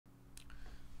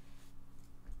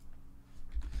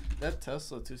That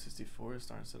Tesla 264 is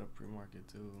starting to set up pre-market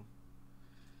too.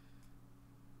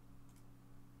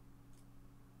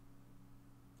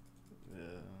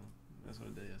 Yeah, that's what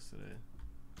I did yesterday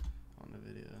on the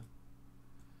video.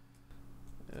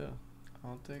 Yeah, I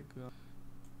don't think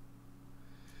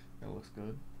it looks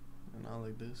good, and I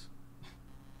like this.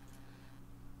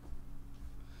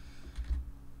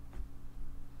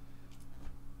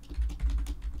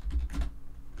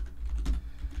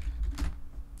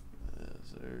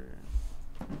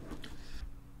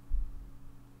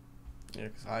 Yeah,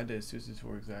 because high day is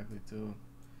 264 exactly too.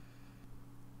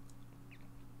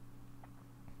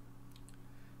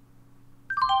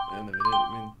 And the video,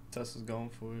 I mean, Tesla's going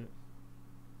for it.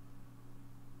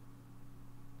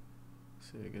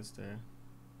 See if it gets there.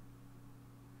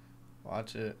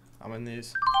 Watch it. I'm in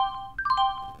these.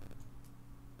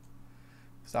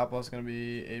 Stop loss gonna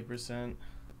be 8%.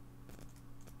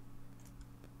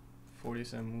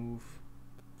 40-cent move.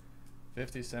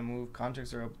 50-cent move.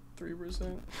 Contracts are up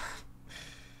 3%.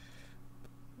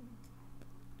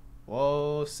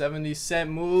 Whoa, 70-cent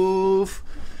move.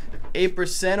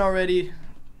 8% already.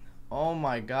 Oh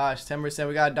my gosh, 10%.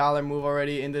 We got a dollar move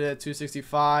already into that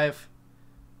 265.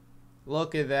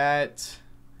 Look at that.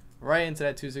 Right into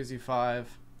that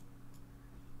 265.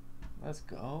 Let's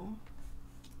go.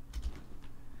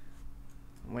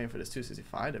 I'm waiting for this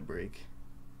 265 to break.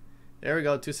 There we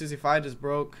go. 265 just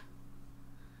broke.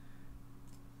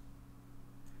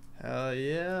 Hell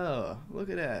yeah. Look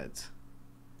at that.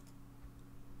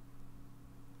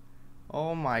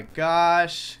 Oh my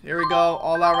gosh. Here we go.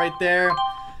 All out right there.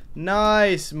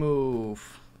 Nice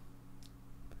move.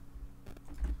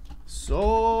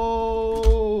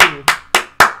 So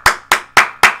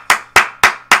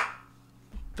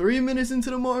 3 minutes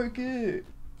into the market.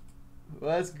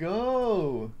 Let's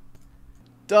go.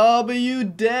 W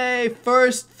day.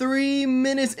 First 3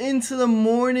 minutes into the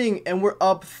morning, and we're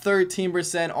up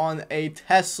 13% on a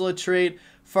Tesla trade.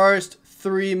 First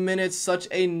 3 minutes, such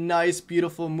a nice,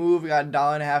 beautiful move. We got a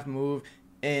 $1.50 move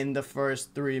in the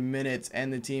first 3 minutes,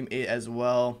 and the team ate as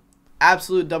well.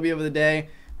 Absolute W of the day.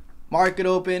 Market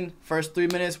open, first 3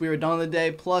 minutes, we were done on the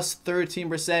day, plus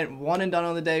 13%, one and done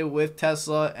on the day with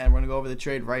Tesla, and we're gonna go over the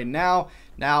trade right now.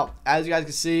 Now, as you guys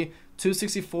can see,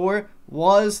 264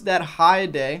 was that high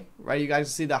day, right? You guys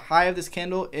can see the high of this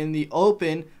candle in the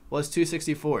open was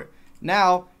 264.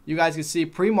 Now, you guys can see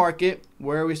pre-market,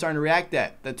 where are we starting to react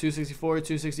at? The 264,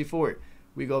 264.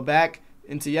 We go back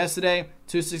into yesterday,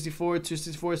 264,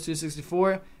 264,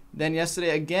 264. Then yesterday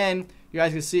again, you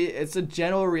guys can see it's a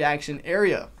general reaction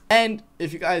area. And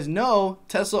if you guys know,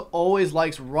 Tesla always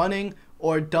likes running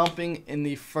or dumping in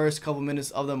the first couple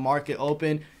minutes of the market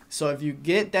open. So if you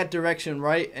get that direction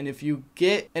right, and if you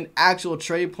get an actual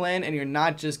trade plan and you're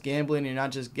not just gambling, you're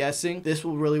not just guessing, this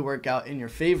will really work out in your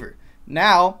favor.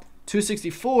 Now,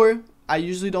 264, I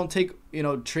usually don't take,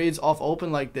 trades off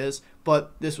open like this,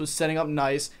 but this was setting up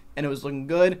nice and it was looking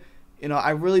good.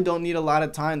 I really don't need a lot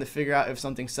of time to figure out if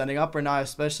something's setting up or not,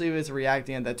 especially if it's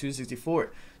reacting at that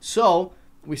 264. So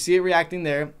we see it reacting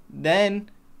there, then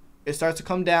it starts to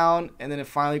come down, and then it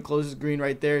finally closes green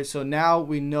right there. So now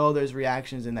we know there's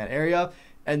reactions in that area.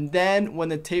 And then when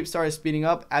the tape started speeding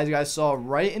up, as you guys saw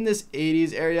right in this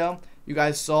 80s area, you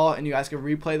guys saw, and you guys can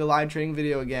replay the live trading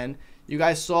video again, you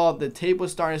guys saw the tape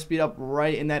was starting to speed up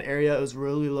right in that area. It was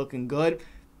really looking good.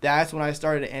 That's when I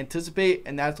started to anticipate,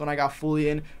 and that's when I got fully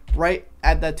in right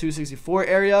at that 264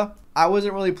 area. I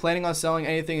wasn't really planning on selling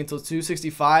anything until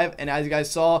 265, and as you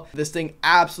guys saw, this thing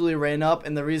absolutely ran up.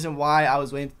 And the reason why I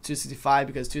was waiting for 265,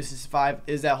 because 265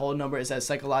 is that whole number, it's that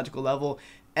psychological level.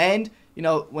 And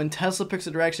when Tesla picks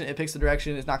a direction, it picks a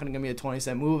direction. It's not going to give me a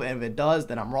 20-cent move, and if it does,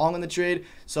 then I'm wrong on the trade.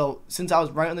 So since I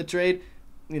was right on the trade,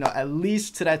 at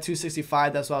least to that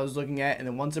 265, that's what I was looking at. And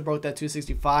then once it broke that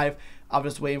 265, I'm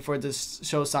just waiting for it to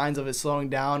show signs of it slowing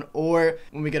down, or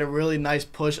when we get a really nice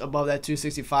push above that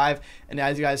 265. And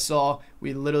as you guys saw,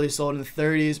 we literally sold in the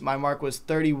 30s. My mark was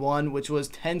 31, which was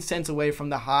 10 cents away from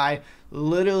the high.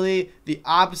 Literally the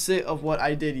opposite of what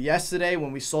I did yesterday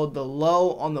when we sold the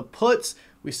low on the puts.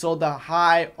 We sold the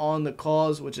high on the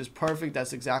calls, which is perfect.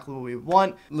 That's exactly what we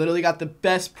want. Literally got the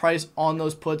best price on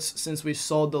those puts since we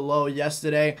sold the low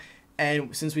yesterday.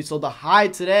 And since we sold the high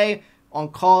today on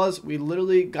calls, we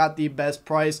literally got the best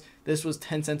price. This was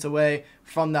 10 cents away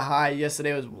from the high.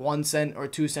 Yesterday was 1 cent or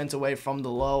 2 cents away from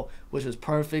the low, which was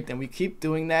perfect. And we keep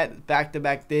doing that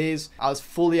back-to-back days. I was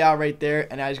fully out right there.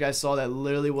 And as you guys saw, that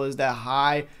literally was that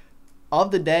high of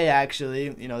the day. Actually,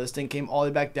 this thing came all the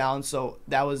way back down, so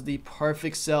that was the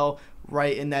perfect sell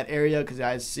right in that area, because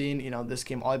I had seen, this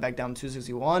came all the way back down to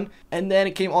 261, and then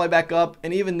it came all the way back up.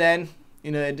 And even then,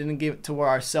 You know, it didn't get to where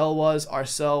our sell was. Our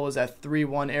sell was at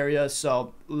 3-1 area.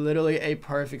 So literally a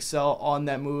perfect sell on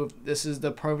that move. This is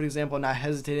the perfect example, not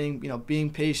hesitating, you know,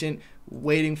 being patient,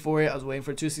 waiting for it. I was waiting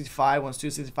for 265. Once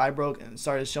 265 broke and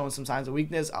started showing some signs of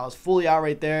weakness, I was fully out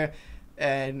right there.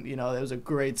 And, you know, it was a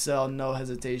great sell, no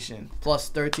hesitation,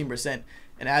 plus 13%.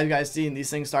 And as you guys see, these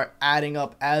things start adding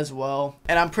up as well.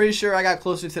 And I'm pretty sure I got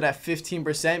closer to that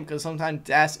 15% because sometimes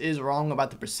DAS is wrong about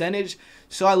the percentage.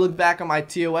 So I looked back on my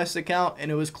TOS account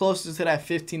and it was closer to that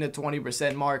 15 to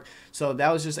 20% mark. So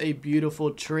that was just a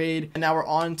beautiful trade. And now we're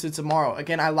on to tomorrow.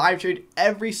 Again, I live trade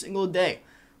every single day.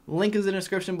 Link is in the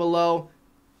description below.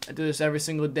 I do this every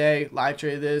single day. Live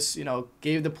trade this, you know,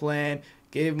 gave the plan,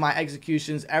 gave my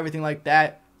executions, everything like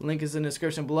that. Link is in the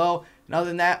description below. And other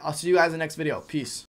than that, I'll see you guys in the next video. Peace.